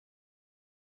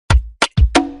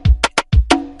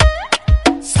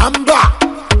Amba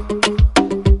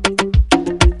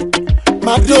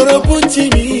Maduro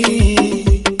Puccini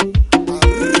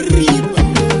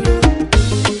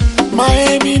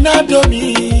Miami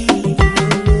Nadomi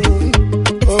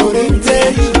Orente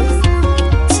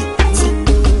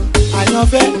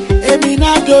Ayanfe Emi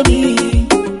Nadomi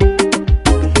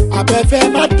Abefe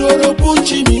Maduro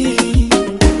Puccini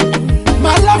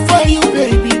My love for you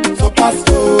baby so pass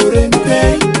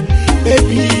Orente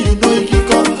Baby you know you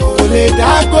can Ole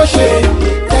Dagoshe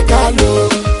take a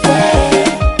look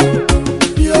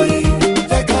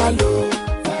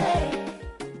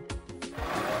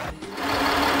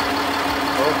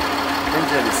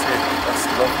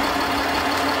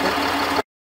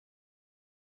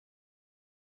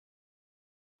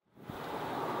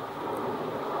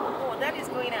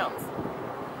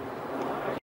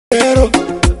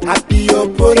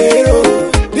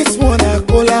This one a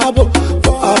collabo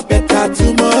for a better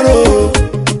tomorrow.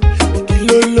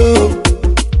 Kilolo.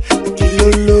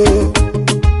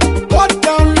 Go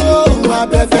down low, my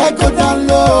baby, go down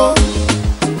low.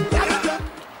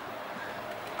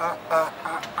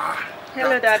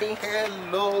 Hello, Daddy.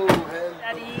 Hello.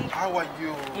 Daddy. How are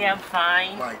you? Yeah, I'm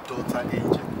fine. My daughter,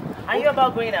 Angel. Are you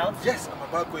about going out? Yes, I'm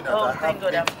about going out. Oh, thank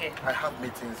God I'm here. I have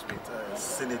meetings with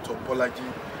Senator Bolaji,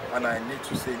 and I need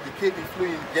to say, he flew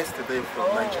in yesterday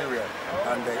from Nigeria,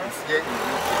 and he's here in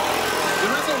UK. The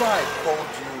reason why I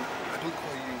called you, I don't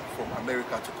call you from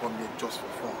America to come here just for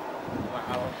fun.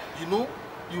 Wow. You know,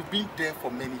 you've been there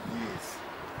for many years,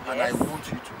 and I want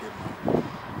you to get married.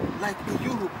 Like the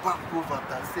Yoruba proverb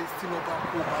that says, you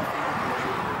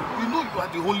know you are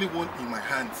the only one in my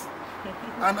hands.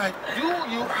 And I know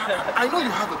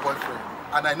you have a boyfriend,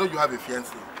 and I know you have a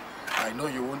fiancé. I know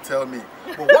you won't tell me.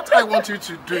 But what I want you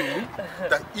to do,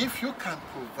 that if you can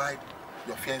provide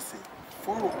your fiancé,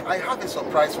 I have a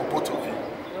surprise for both of you.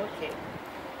 Okay.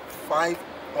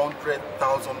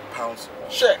 £500,000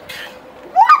 check.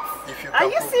 What? If you Are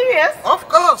you serious? Of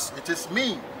course, it is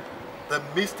me. The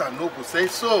Mr. Noble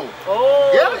says so.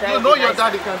 Oh, yeah, you know your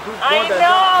daddy can do more I than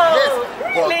know. Yes,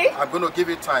 really? but I'm going to give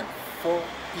you time. 4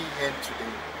 p.m.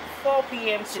 today. 4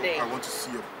 p.m. today. So I want to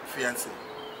see your fiancé.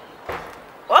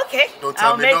 Okay. Don't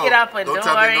tell me no. I'll make it happen. Don't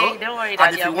worry. No. Don't worry, And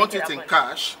Daddy. if you want it in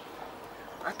cash,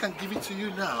 I can give it to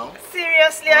you now.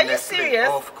 Seriously? Honestly. Are you serious?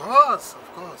 Of course.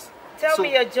 Tell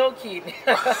me you're joking.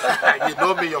 You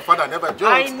know me, your father never jokes.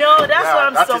 I know, that's why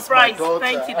I'm surprised.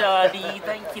 Thank you, Daddy.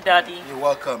 Thank you, Daddy. You're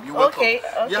welcome. Okay.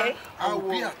 Yeah, I will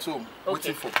be at home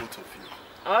waiting for both of you.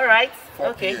 All right.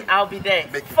 4 p.m. I'll be there.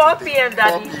 4 p.m.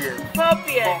 Daddy. 4 p.m. 4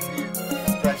 p.m.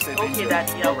 Okay,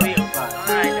 Daddy, I will. All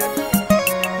right, Daddy.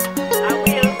 I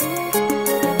will.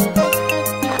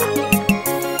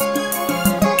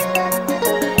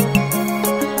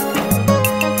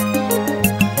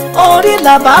 Orí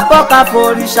làbá bọ́ka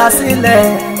fòrìṣà sílẹ̀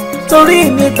torí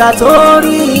nígbà tó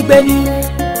rí ìgbéni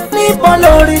níbo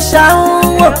lòrìṣà ń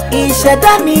wò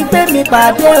ìṣẹ̀dá mi gbé mi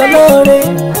pàdé olóore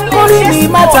orí mi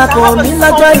má takò mí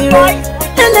lọ́jọ́ ire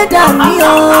ẹlẹ́dàá mi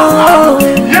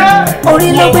orí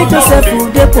ló gbé Joseph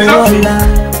dépò ọ̀la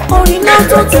orí ló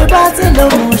tó ti bá ti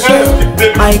lòun ṣe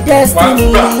my destiny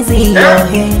is in your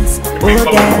hands oh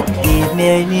God give me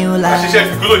a new life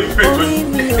orí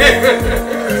mi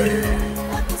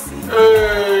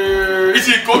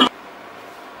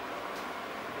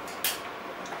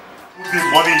The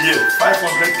money here,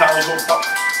 500,000 pounds.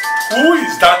 Who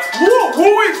is that? Who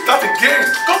is that again?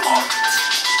 Come on.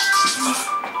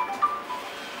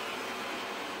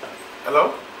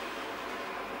 Hello?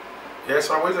 Yes,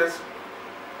 sir, what is this?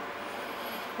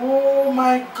 Oh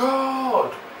my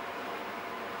God.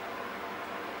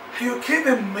 You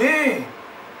kidding me?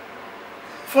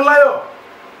 Folayo.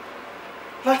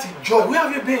 Láti joy, where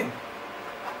have you been?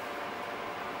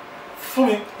 For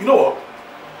me, you know what?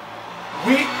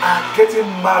 We are getting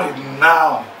married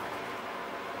now.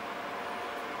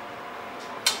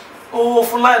 Oh,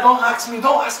 Fulayo, don't ask me,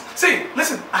 don't ask me. See,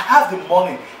 listen, I have the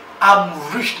money. I'm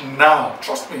rich now.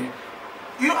 Trust me.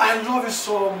 I love you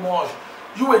so much.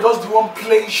 You were just the one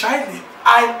playing shyly.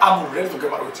 I am ready to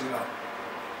get married with you now.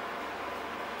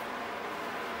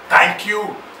 Thank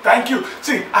you. Thank you.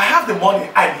 See, I have the money.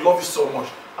 I love you so much.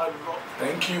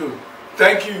 Thank you.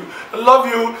 Thank you. I love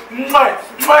you. Mwah,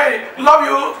 mwah. Love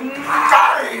you.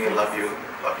 Mwah. Love you.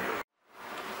 Love you.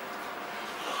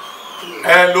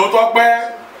 Hello,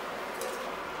 Tokpe.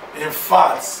 In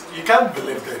fact, you can't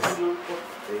believe this.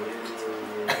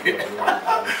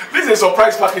 This is a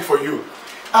surprise package for you.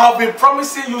 I've been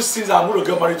promising you since I'm going to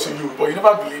get married to you, but you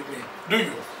never believe me, do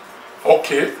you?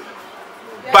 Okay.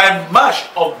 By March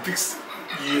of this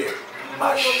year,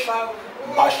 March of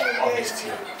this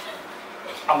year,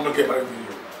 I'm going to get married with you.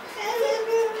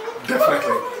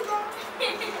 Definitely.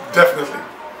 Definitely.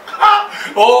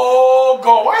 Oh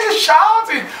God, why are you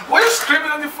shouting? Why are you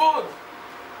screaming on the phone?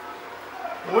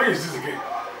 Where is this again?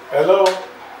 Hello?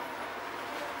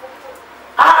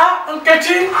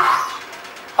 Nkechi?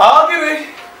 How did he?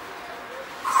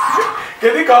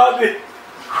 Can you call me?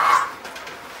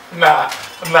 Nah.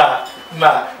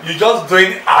 You just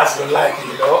doing as you like,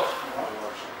 you know.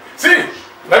 See,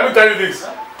 let me tell you this.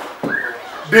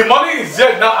 The money is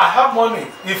there now. I have money.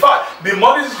 In fact, the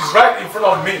money is right in front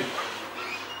of me.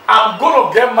 I'm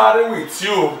gonna get married with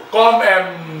you. Come,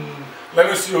 let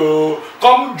me see you.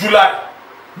 Come July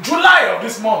of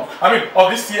this month. I mean, of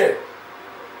this year.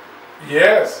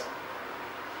 Yes.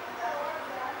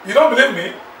 You don't believe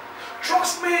me?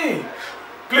 Trust me.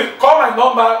 Please call my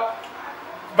number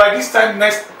by this time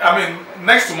next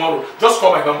tomorrow. Just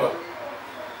call my number.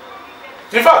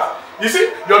 In fact, you see,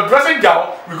 your dressing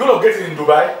gown, we're gonna get it in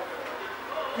Dubai.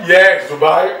 Yes,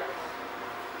 Dubai.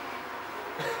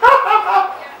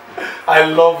 I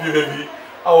love you, baby.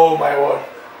 Oh my word.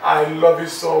 I love you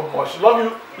so much. Love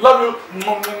you.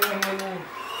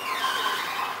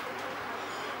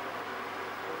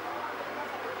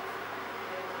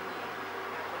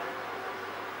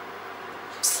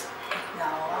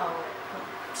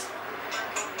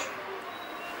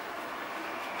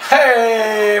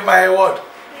 Hey, my word.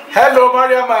 Hello,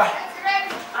 Mariama.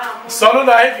 Sonu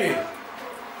Naiki.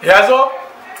 Yazo.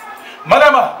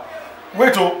 Madama.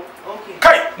 Wait, oh.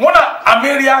 Kai, muna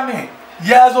Ameriani.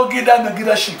 Yazo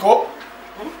gida shiko.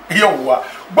 Yowa.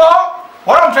 But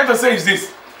what I'm trying to say is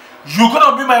this. You're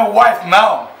gonna be my wife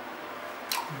now.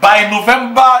 By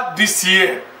November this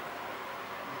year.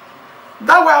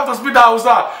 That way I have to speak that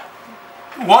Hausa.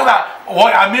 What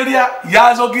Ameria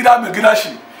Yazo gida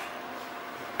shi.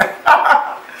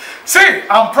 See,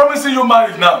 I'm promising you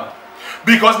marriage now.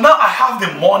 Because now I have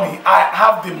the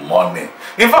money.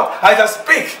 In fact, I just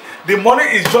speak. The money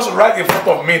is just right in front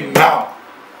of me now.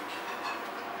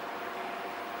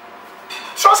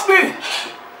 Trust me.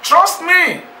 Trust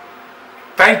me.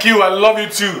 Thank you. I love you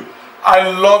too. I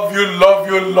love you. I love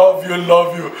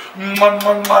you.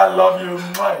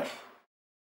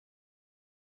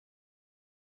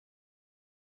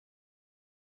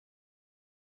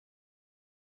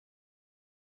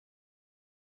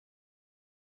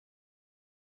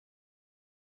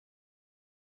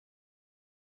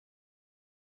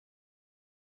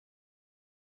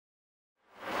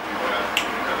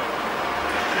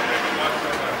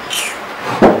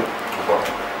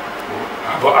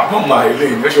 But I'm not my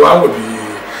lane. Actually, I would be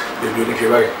the building here.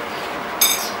 We're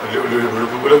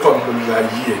talking about a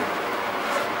year.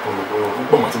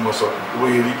 Oh, much more so.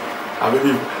 Wait, I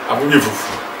believe you.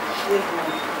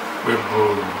 We're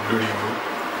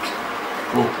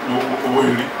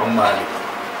I'm married.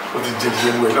 What did you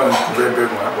do? We're not very big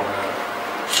one.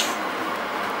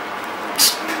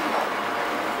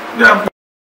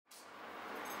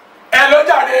 Hello,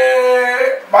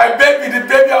 Daddy. My baby, the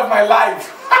baby of my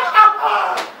life.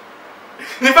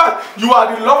 In fact, you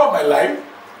are the love of my life,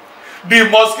 the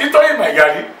mosquito in my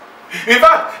garden. In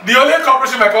fact, the only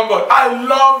corporation in my comfort. I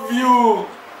love you.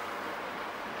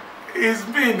 It's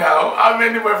me now. How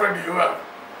many boyfriends do you have?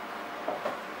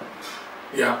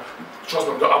 Yeah, trust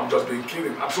me, I'm just being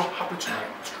kidding. I'm so happy tonight.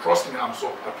 Trust me, I'm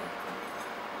so happy.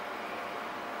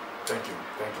 Thank you.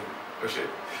 Appreciate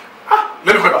it.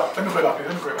 Let me go back.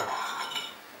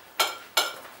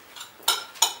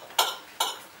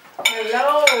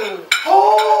 Hello.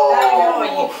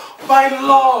 Oh, my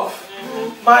love.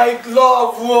 My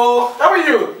love. Whoa. How are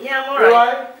you? Yeah, I'm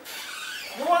alright.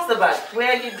 What's the bag?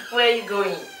 Where are you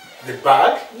going? The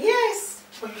bag? Yes.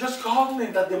 But you just called me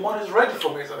that the money is ready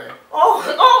for me today. Oh,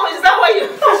 is that why you?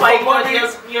 Oh my God,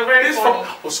 you're very funny.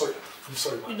 Oh, sorry. I'm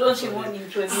sorry. You don't even want to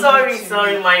introduce.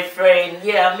 Sorry, my friend.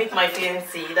 Yeah, meet my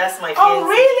fiancé. That's my fiancé. Oh,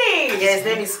 really? Yeah, his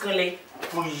name is Kunle.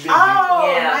 Oh,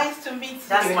 yeah. Nice to meet you.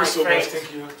 That's my so friend. Much.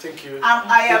 Thank you. I'm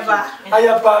Ayaba.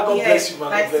 Ayaba, God Yes, bless you, man.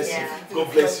 nice God bless to you. meet you. God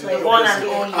bless you. The God one bless and you.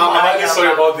 only I'm really Ayaba.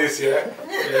 sorry about this, yeah?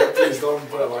 Please don't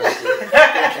bother about it.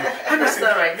 Thank you. That's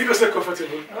alright. Make yourself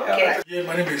comfortable. Okay. Yeah,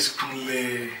 my name is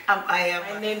Kunle. I'm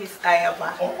Ayaba. My name is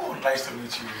Ayaba. Oh, nice to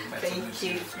meet you. Thank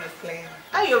you, my friend.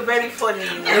 Oh, you're very funny.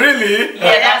 Really?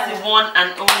 Yeah, that's the one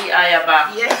and only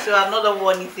Ayaba. Yes, so another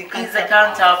one is a He's a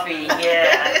counterfeit.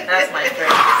 Yeah, that's my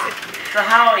friend. So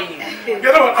how are you? You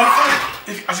know what? I'm fine.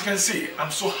 As you can see,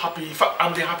 I'm so happy. In fact,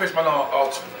 I'm the happiest man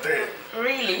out there.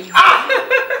 Really?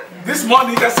 This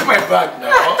morning, you can see my bag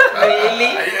now.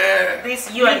 Really? Yeah.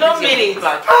 You don't mean it.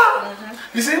 Back.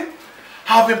 You see,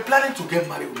 I've been planning to get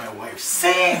married with my wife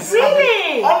since.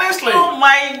 Really? Honestly. Oh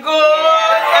my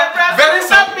God. Yeah. Very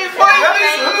soon. Before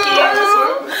Very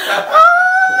soon.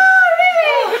 Oh,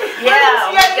 really?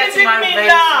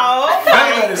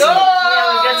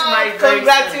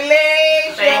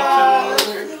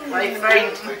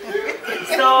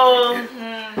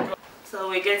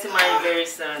 getting married very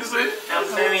soon. You see? I'm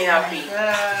very happy.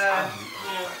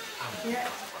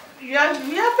 You are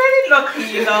very lucky,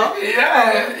 you know.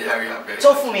 Yeah, we are very.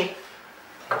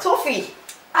 Toffee.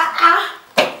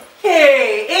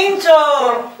 Hey, Angel.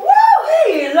 Wow,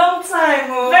 hey, long time.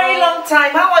 Very long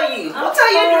time. How are you? What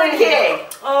are you doing here?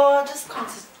 Oh, just come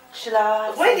to chill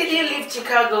out. When did you leave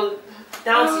Chicago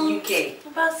down to UK?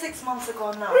 About 6 months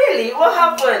ago now. Really? What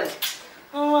happened?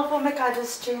 Oh, I thought maybe I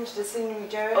just changed the scenery,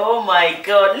 Jerry. Oh my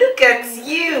God! Look at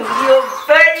you. You're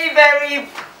very, very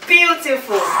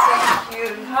beautiful. Thank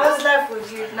you. How's life with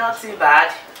you? Not too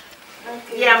bad.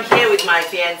 Okay. Yeah, I'm here with my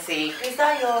fiancé. Is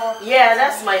that your... Yeah,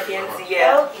 that's my fiancé.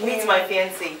 Yeah, Okay. meet my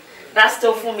fiancé. That's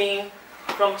Tofumi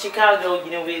from Chicago.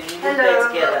 You know, we lived there Hello.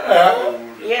 together.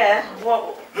 Yeah.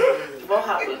 What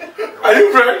happened? Are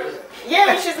you friends?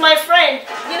 Yeah, she's my friend.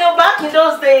 You know, back in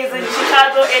those days in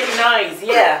Chicago, Illinois.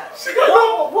 Yeah.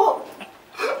 What?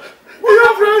 We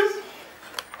are friends.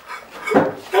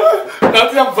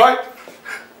 Nothing, I'm fine.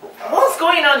 What's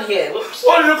going on here?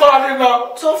 What do you call her name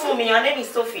now? Tofumi. Her name is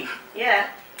Sophie. Yeah.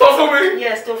 Talk for me.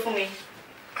 Yes, Tofumi.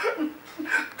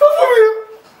 Talk for me.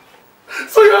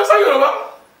 So you understand Yoruba?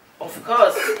 Of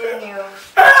course.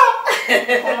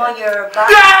 Come on, you're back.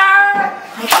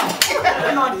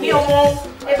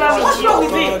 What's wrong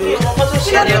with me? You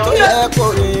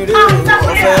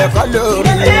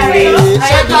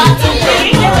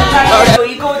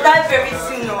go die very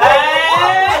soon.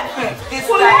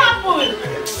 What happened?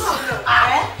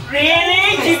 Really?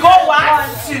 You go what?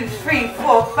 1, 2, 3,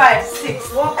 4, 5,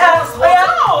 6. What? Let's go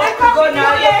now.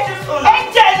 Let's go.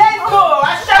 I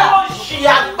shall she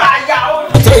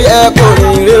tó yẹ kó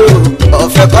rere o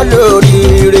ọ̀fẹ́ kọ́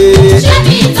lóríire. ṣé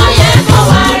bí tó yẹ kó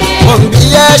wá rí. mo ń bí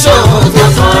ẹ ṣòwò tó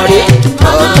kàn rí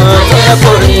ọ̀kan tó yẹ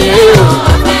kó rere o.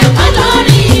 ọ̀fẹ́ kọ́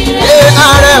lóríire. ṣé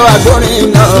arẹwà gbórin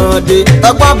náà dé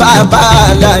ọgbọ́n bàbá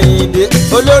Àlàyìndé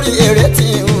olórí eré tí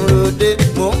ń